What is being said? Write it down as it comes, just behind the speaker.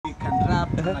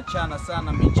Tunachana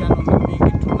sana, michano ni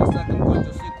mingi, tunasaka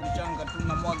mkojo siku mchanga,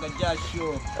 tunamwaga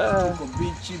jasho. Tuko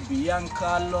bichi,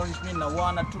 Bianca, Lounge, mimi na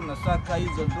wana tunasaka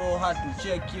hizo do,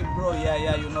 hatucheki bro.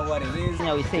 Yeah, you know what it is.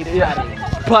 Yeah, we say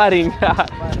partying.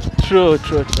 True.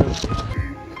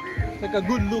 Take a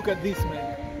good look at this,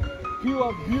 man.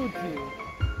 Pure beauty.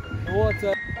 The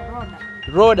water.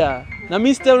 Roda. Na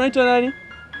Mr. unaitwa nani?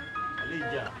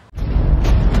 Alija.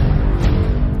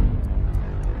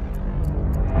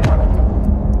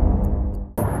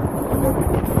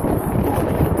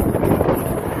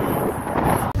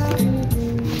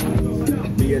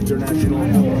 The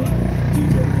international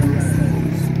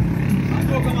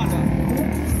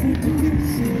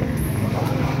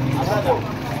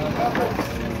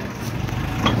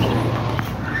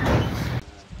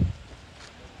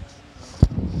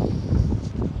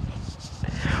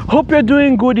Hope you're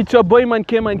doing good. It's your boy Man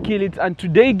Came and Kill It, and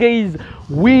today guys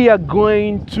we are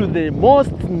going to the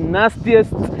most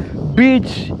nastiest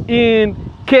beach in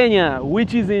Kenya,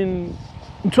 which is in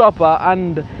Mtwapa,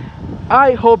 and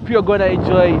I hope you're gonna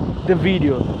enjoy the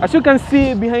video. As you can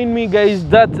see behind me guys,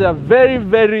 that's a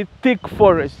very thick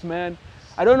forest, man.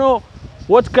 I don't know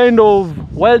what kind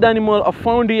of wild animal are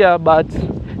found here, but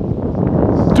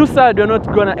too sad we're not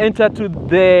gonna enter to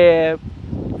the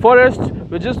forest.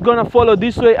 We're just gonna follow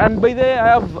this way, and by there I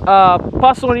have a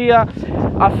person here,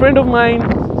 a friend of mine,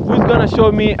 who's gonna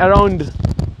show me around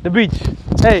the beach.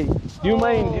 Hey, do you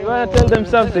mind? You wanna tell them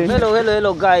something?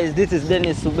 Hello guys, this is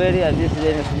Dennis Suberi and this is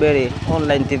Dennis Suberi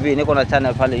online TV. Niko na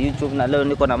channel pale YouTube na leo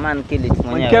niko na Man Kill It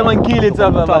mwenyewe. Man Came and Kill It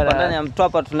hapa bana. Ndani ya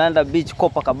Mtwapa tunaenda beach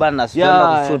Copa Cabanas.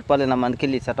 Tunaenda kushoot pale na Man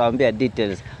Kill It, atawaambia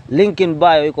details. Link in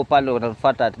bio iko pale,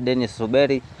 utafuata at Dennis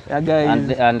Suberi. Yeah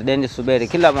guys. And Dennis Suberi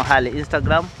kila mahali,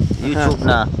 Instagram, YouTube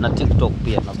na TikTok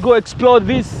pia. Go explore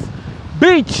this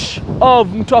beach of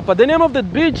Mtwapa. The name of the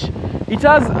beach, it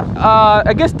has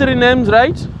I guess 3 names,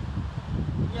 right?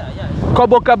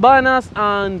 Copa Cabanas,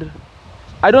 and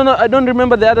I don't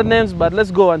remember the other names, but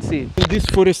let's go and see. This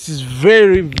forest is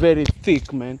very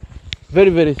thick, man.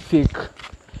 Very thick.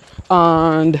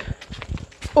 And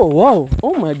oh wow,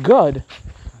 oh my god,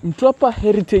 Mtwapa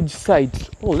Heritage Site.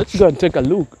 Oh, let's go and take a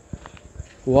look.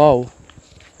 Wow.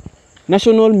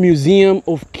 National Museum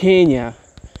of Kenya,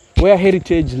 where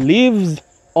heritage lives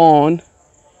on.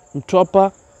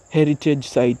 Mtwapa Heritage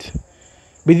Site.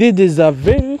 But this is a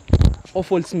very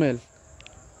awful smell.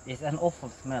 It's an awful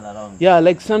smell around. Yeah,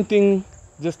 like something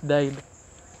just died.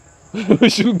 We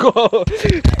should go.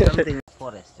 Something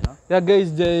forest, you know. Yeah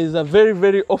guys, there is a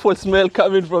very awful smell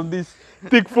coming from this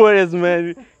thick forest,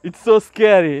 man. It's so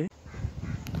scary.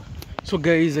 So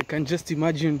guys, I can just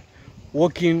imagine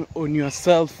walking on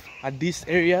yourself at this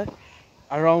area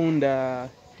around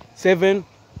 7,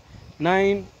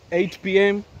 9, 8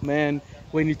 p.m. man,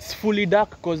 when it's fully dark,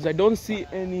 because I don't see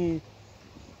any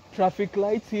traffic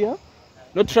lights here.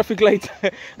 Not traffic lights.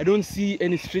 I don't see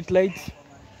any street lights.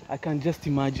 I can just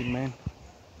imagine, man.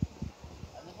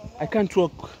 I can't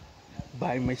walk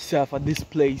by myself at this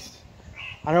place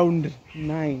around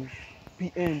 9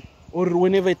 p.m. or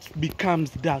whenever it becomes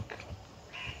dark.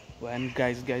 And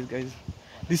guys,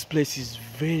 this place is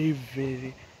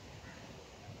very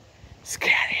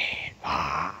scary.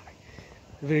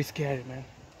 Very scary, man.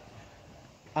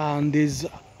 And there's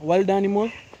wild animal.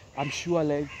 I'm sure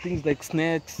like things like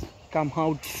snakes come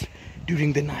out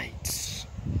during the night,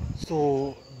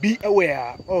 so be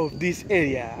aware of this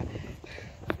area.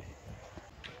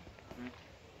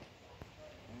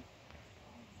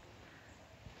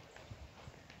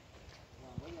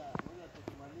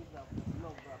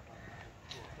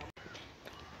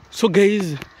 So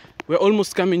guys, we're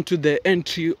almost coming to the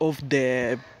entry of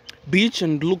the beach,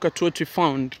 and look at what we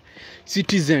found.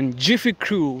 Citizen Jiffy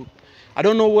crew. I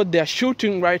don't know what they're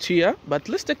shooting right here, but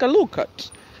let's take a look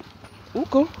at.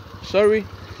 Okay, sorry.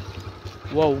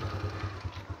 Wow.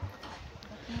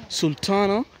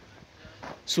 Sultana.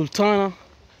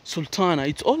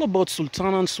 It's all about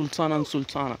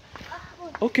Sultana.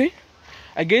 Okay,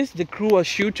 I guess the crew are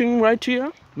shooting right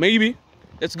here. Maybe.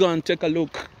 Let's go and take a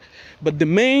look. But the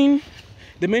main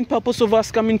purpose of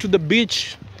us coming to the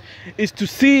beach is to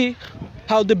see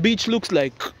how the beach looks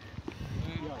like.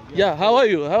 Yeah, how are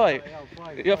you?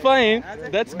 You're fine?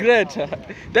 That's great.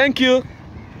 Thank you.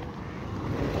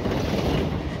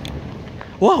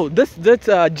 Wow, that's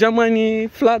a Germany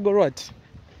flag or what?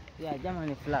 Yeah,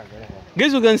 Germany flag.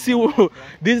 Guys, you can see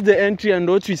this is the entry, and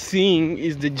what we're seeing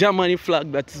is the Germany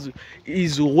flag that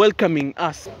is welcoming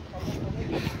us.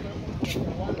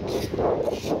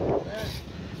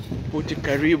 Wote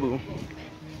karibu.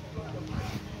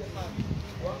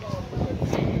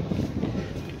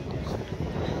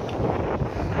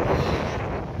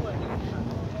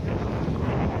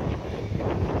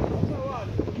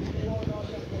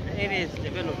 area is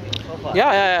developing so far.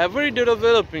 Yeah, very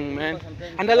developing, man.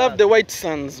 And I love the white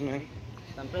sands, man.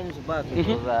 Sometimes back it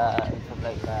was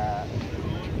like there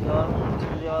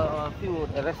are a few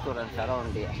restaurants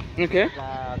around there. Okay.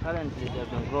 Currently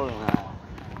they've been growing.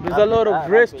 There's a lot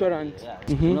of restaurants. Yeah.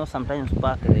 Mm-hmm. You know, sometimes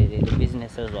back the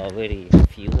businesses were very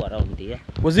few around there.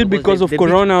 Was it because of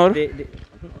Corona or?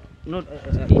 Not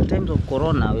in terms of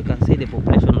Corona, we can say the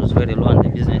population was very low and the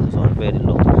businesses were very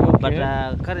low. Okay. But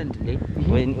currently,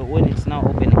 when it's now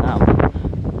opening up,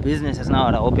 businesses now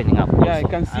are opening up. Also. Yeah, I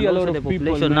can see and a lot also of the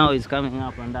people population now is coming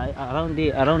up, and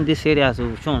around this area as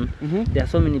we've shown, there are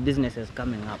so many businesses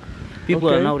coming up.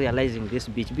 People are now realizing this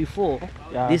beach. Before,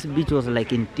 this beach was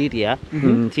like interior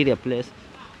place.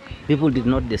 People did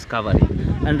not discover it.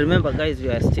 And remember, guys, we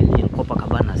are still in Copa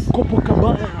Cabanas. Copa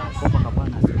Cabanas. Copa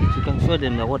Cabanas beach. You can show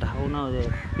them the water. How now they.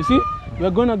 You see, we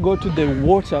are gonna go to the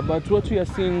water, but what we are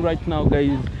seeing right now,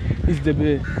 guys, is the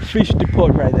fish depot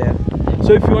right there.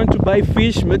 So if you want to buy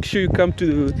fish, make sure you come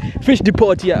to the fish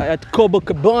depot here at Copa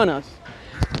Cabanas.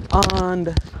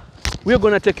 And we are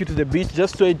gonna take you to the beach.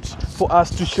 Just wait for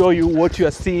us to show you what you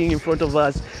are seeing in front of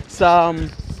us. Some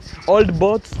old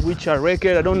boats which are wrecked.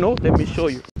 I don't know. Let me show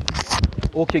you.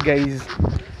 Okay, guys,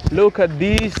 look at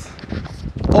these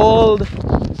old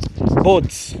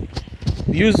boats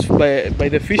used by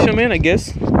the fishermen, I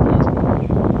guess.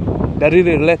 They're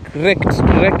really wrecked. You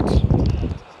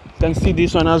can see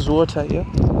this one has water here.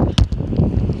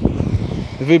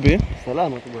 Vipi?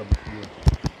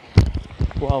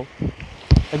 Wow.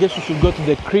 I guess we should go to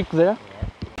the creek there.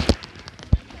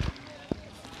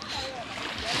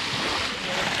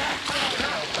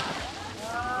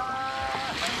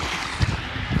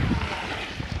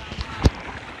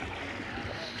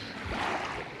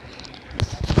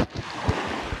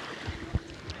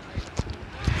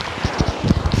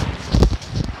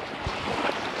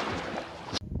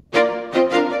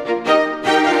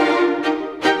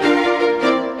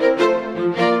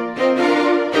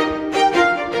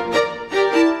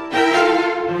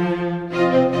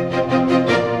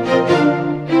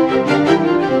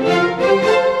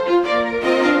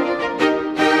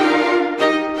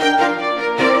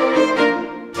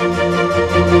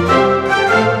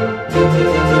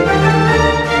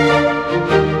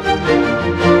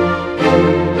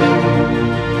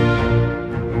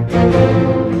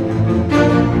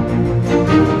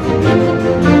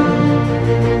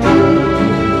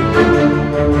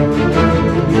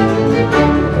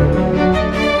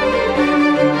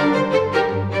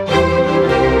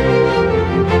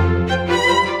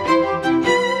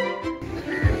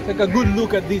 Take a good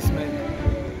look at this, man.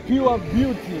 Pure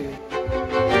beauty.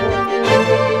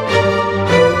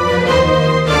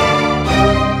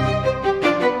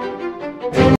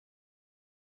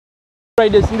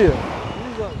 Friday, still.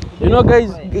 You know,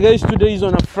 guys, today is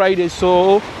on a Friday,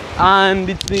 so and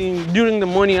it's during the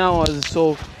morning hours,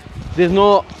 so there's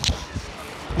no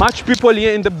much people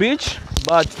here in the beach.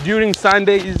 But during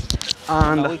Sundays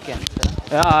and Weekend.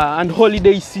 and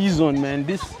holiday season, man,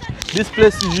 this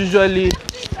place is usually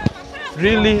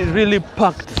really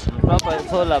packed. Mtwapa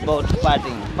is all about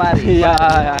partying.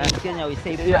 Yeah. In Kenya we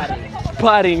say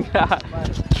partying. Partying.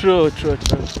 True.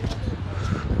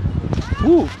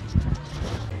 Woo.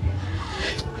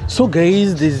 So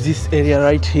guys, there's this area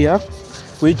right here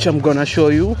which I'm gonna show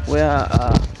you where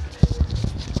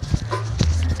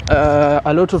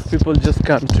a lot of people just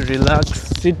come to relax,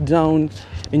 sit down,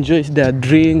 enjoy their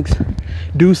drinks,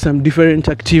 do some different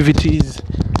activities.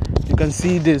 You can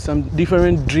see there's some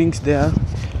different drinks there,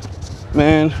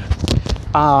 man,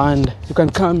 and you can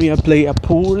come here, play a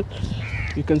pool.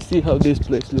 You can see how this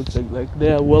place looks like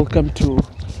they are welcome to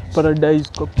Paradise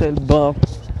Cocktail Bar,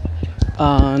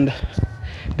 and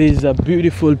there's a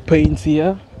beautiful paints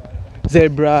here,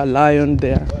 zebra, lion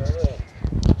there,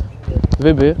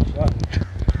 baby,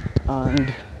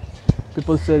 and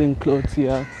people selling clothes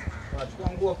here.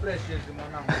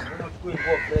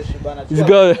 It's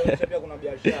good.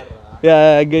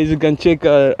 Yeah, guys, you can check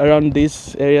around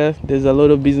this area. There's a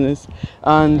lot of business.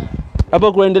 And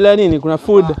hapa kuendelea nini? Kuna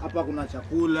food. Hapa kuna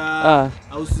chakula,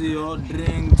 au sio,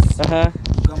 drinks. Kama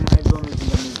hivyo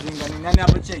mzinga nini. Yaani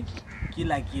hapa check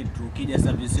kila kitu. Ukija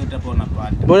service yote hapa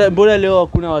unapata. Mbona leo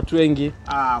hakuna watu wengi?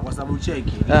 Kwa sababu check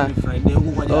ni Friday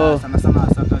huku kwa jana sana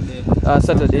Saturday.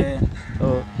 Saturday.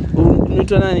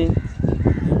 Unaitwa nani?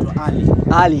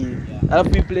 Ali. Alafu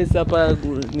hii place hapa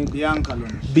ni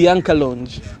Bianca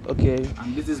Lounge. Okay.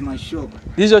 And this is my shop.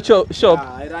 This is your shop?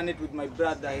 I run it with my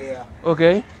brother here.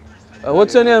 Okay.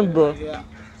 What's your name, bro?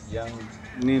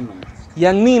 Nino.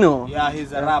 Young Nino. Yeah,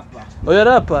 he's a rapper. Oh, you're a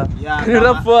rapper? Yeah. Can you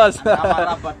rap for us? I'm a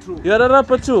rapper too. You're a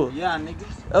rapper too? Yeah, nigga.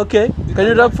 Okay. Can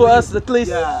you rap for us at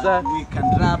least? Yeah, we can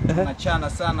rap. Tunachana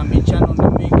sana, michano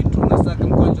ni mingi. Tunasaka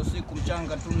mkwanja siku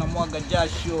mchanga. Tunamwaga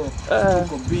jasho.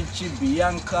 Tuko bichi,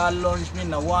 Bianca, lounge.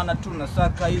 Mina wana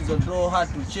tunasaka hizo do.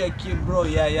 Hatucheki bro.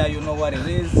 Yeah, you know what it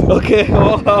is. Okay.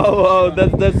 Wow.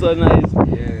 That's so nice.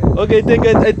 Yeah. Okay,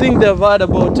 I think they've heard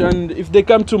about, and if they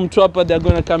come to Mtwapa, they're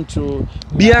gonna come to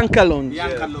Bianca Lounge.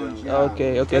 Bianca Lounge. Yeah.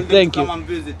 Okay. Tell them Thank to you. Come and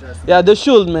visit us. Yeah, they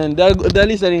should, man. They're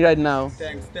listening right now.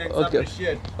 Thanks. Okay.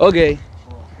 Appreciate. Okay.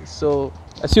 So,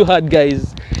 as you heard,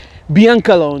 guys,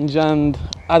 Bianca Lounge and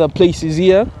other places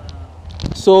here.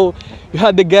 So, you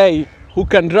had the guy who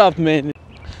can rap, man.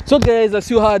 So, guys, as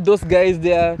you heard, those guys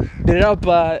there, the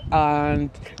rapper, and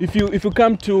if you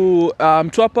come to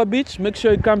Mtwapa Beach, make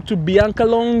sure you come to Bianca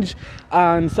Lounge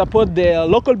and support their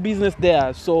local business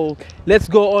there. So, let's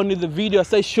go on with the video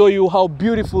as I show you how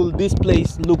beautiful this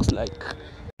place looks like.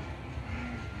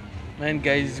 Man,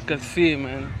 guys, you can see,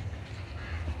 man.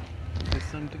 There's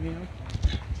something here.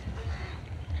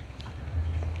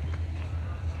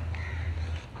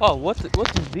 Oh, what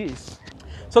is this?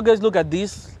 So guys, look at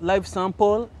this live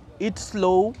sample. Eat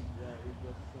slow,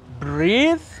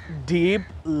 breathe deep,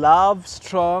 love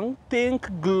strong, think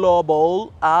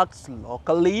global, act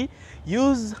locally,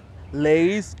 use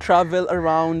lace, travel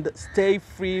around, stay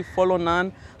free, follow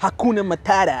none, hakuna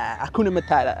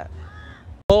matata.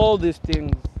 All these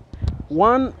things.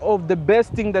 One of the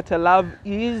best things that I love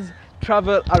is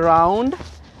travel around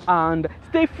and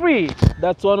stay free.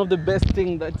 That's one of the best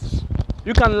things that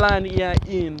you can learn here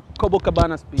in Copa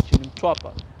Cabanas Beach in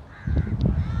Mtwapa.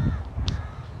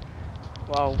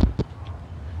 Wow.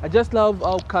 I just love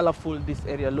how colorful this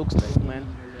area looks like, man.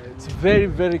 It's very,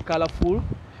 very colorful.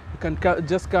 You can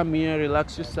just come here,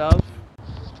 relax yourself.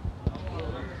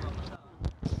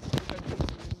 You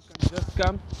can just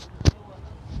come.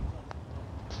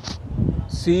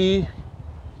 See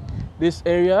this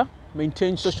area,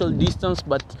 maintain social distance,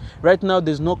 but right now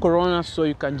there's no corona, so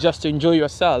you can just enjoy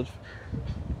yourself.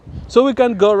 So we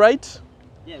can go, right?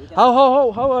 Yeah, we can.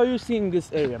 How are you seeing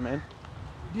this area, man?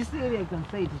 This area, you can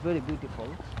say it is very beautiful.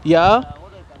 Yeah. What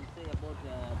I can say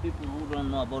about people who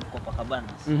don't know about Copa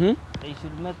Cabanas, they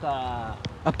should make a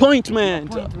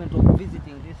appointment of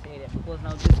visiting this area, because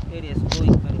now this area is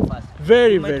growing very fast.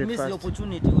 Very, you might very miss fast. the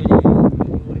opportunity when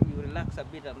you relax a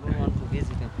bit and don't want to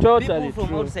visit it. Totally People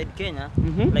from true. outside Kenya,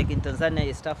 like in Tanzania,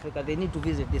 East Africa, they need to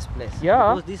visit this place.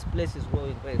 Yeah. Because this place is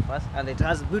growing very fast and it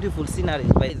has beautiful scenery.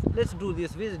 Let's do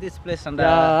this, visit this place and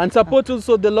and support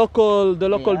also the local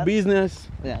Yeah. business.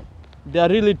 yeah. They are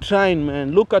really trying,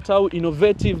 man. Look at how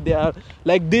innovative they are.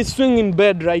 Like this swinging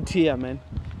bed right here, man.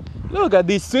 Look at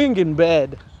this swinging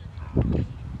bed.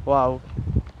 Wow.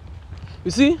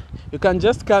 You see, you can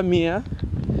just come here,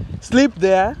 sleep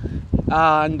there,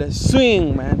 and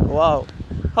swing, man. Wow.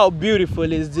 How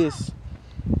beautiful is this?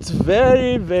 It's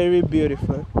very, very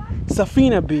beautiful.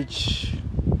 Safina Beach.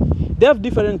 They have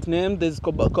different names. There's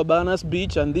Cabanas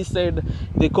Beach, and this side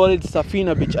they call it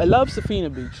Safina Beach. I love Safina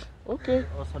Beach. Okay.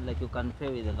 Also, like you can pay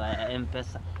with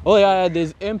M-Pesa. Oh yeah,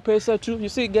 there's M-Pesa too. You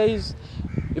see, guys,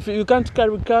 if you can't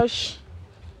carry cash,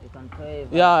 You can pay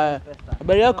with yeah. M-Pesa.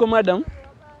 Habari yako, madam?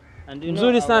 And you know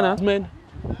Mzuri sana, man.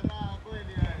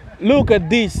 Look at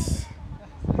this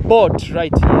boat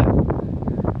right here.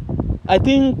 I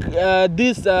think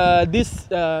these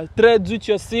threads which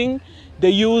you're seeing, they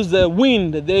use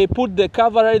wind. They put the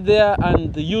cover right there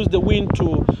and they use the wind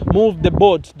to move the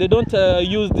boat. They don't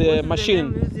use the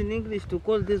machine. What is the name used in English to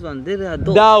call this one? There are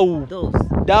dows.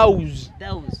 Dows.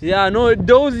 Yeah, no,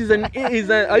 dows is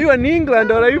are you in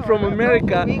England or are you from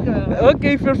America?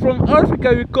 Okay, if you're from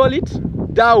Africa, we call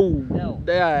it dow.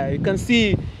 Yeah, you can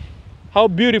see how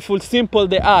beautiful, simple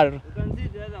they are. You can see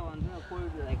the other ones are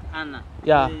called like Anna.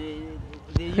 Yeah.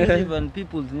 They use even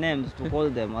people's names to call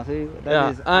them. I say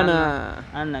that is Anna.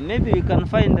 Anna. Maybe you can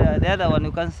find the other one.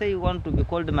 You can say you want to be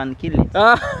called Mankili.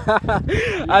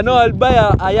 I know, I'll buy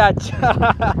a yacht.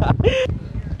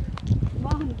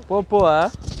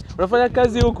 Poa. Unafanya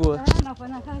kazi huko?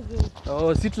 Nafanya kazi.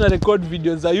 Oh, si tuna record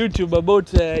videos za YouTube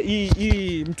about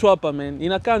hii Mtwapa, man.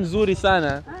 Inakaa nzuri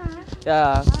sana.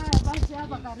 Yeah. Basi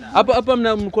hapa karibu.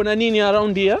 Hapa mko na nini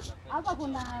around here? Hapa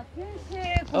kuna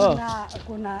fish,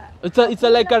 kuna It's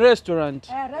like a restaurant.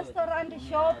 Restaurant,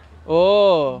 shop,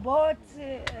 Oh. boat.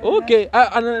 Okay.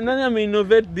 Nani ame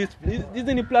innovate this? This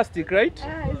is plastic, right?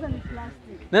 Hizo ni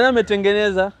plastic. Nani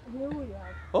ametengeneza?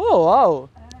 Oh, wow.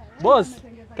 Boss,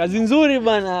 kazi nzuri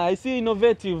bana. I see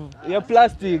innovative ya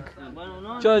plastic.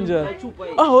 Chonja.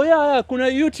 Oh yeah, kuna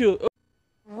YouTube.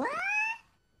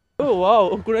 Oh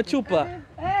wow, kuna chupa.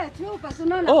 chupa, si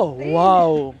unaona? Oh,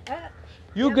 wow.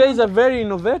 You guys are very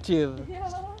innovative.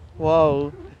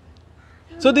 Wow.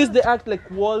 So this they act like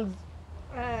walls.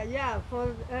 Yeah, for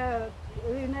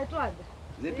inaitwaje?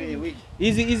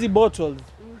 Easy bottles.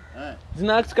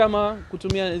 Zina act kama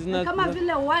kutumia zina Kama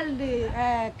vile world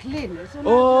clean.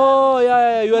 Oh,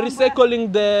 yeah. You are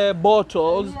recycling the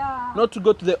bottles, Yeah. not to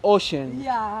go to the ocean.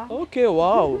 Yeah. Okay,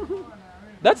 wow.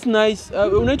 That's nice.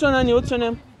 Unaitwa nani? What's your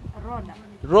name? Roda.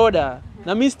 Rhoda.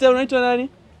 Na Mr. unaitwa nani?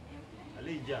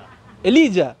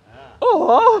 Elijah. Oh,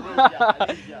 wow.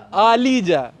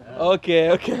 Elijah. Okay.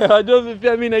 Wajua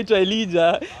pia mimi naitwa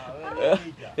Elijah.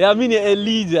 Yeah, mimi ni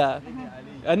Elijah.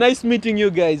 Nice meeting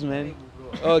you guys, man.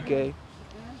 Okay.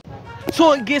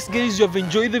 So I guess guys you have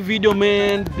enjoyed the video,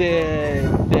 man. The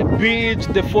beach,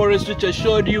 the forest which I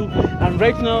showed you, and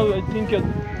right now I think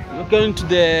we're coming to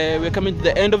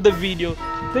the end of the video.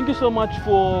 Thank you so much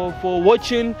for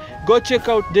watching. Go check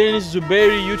out Dennis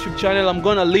Zuberi YouTube channel. I'm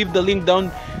gonna leave the link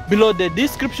down below the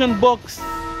description box,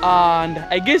 and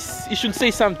I guess you should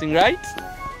say something, right?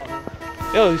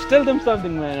 Yo, tell them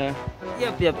something, man.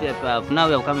 Yep. Now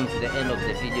we are coming to the end of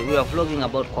the video. We are vlogging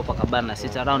about Copa Cabanas.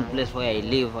 It's around place where I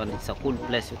live, and it's a cool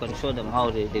place. You can show them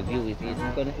how the view it is.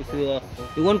 If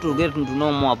you want to get to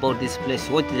know more about this place,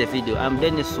 watch the video. I'm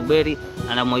Dennis Zuberi,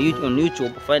 and I'm on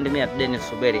YouTube. Find me at Dennis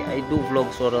Zuberi. I do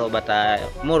vlogs sort of, but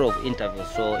more of interviews.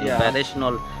 So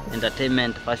inspirational,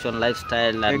 entertainment, fashion,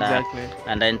 lifestyle, and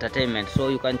and entertainment. So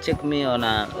you can check me on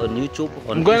YouTube.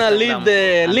 I'm gonna leave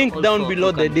the link down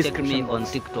below the description. Check me on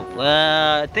TikTok.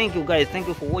 Thank you guys. Thank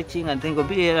you for watching, and thank you.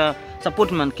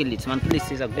 Support Man Kilit. Man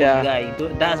Kilit is a good guy. He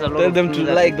does a lot. Tell them to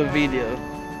like the video.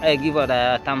 I give it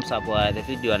a thumbs up the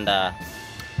video, and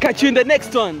catch you in the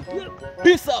next one.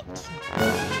 Peace out.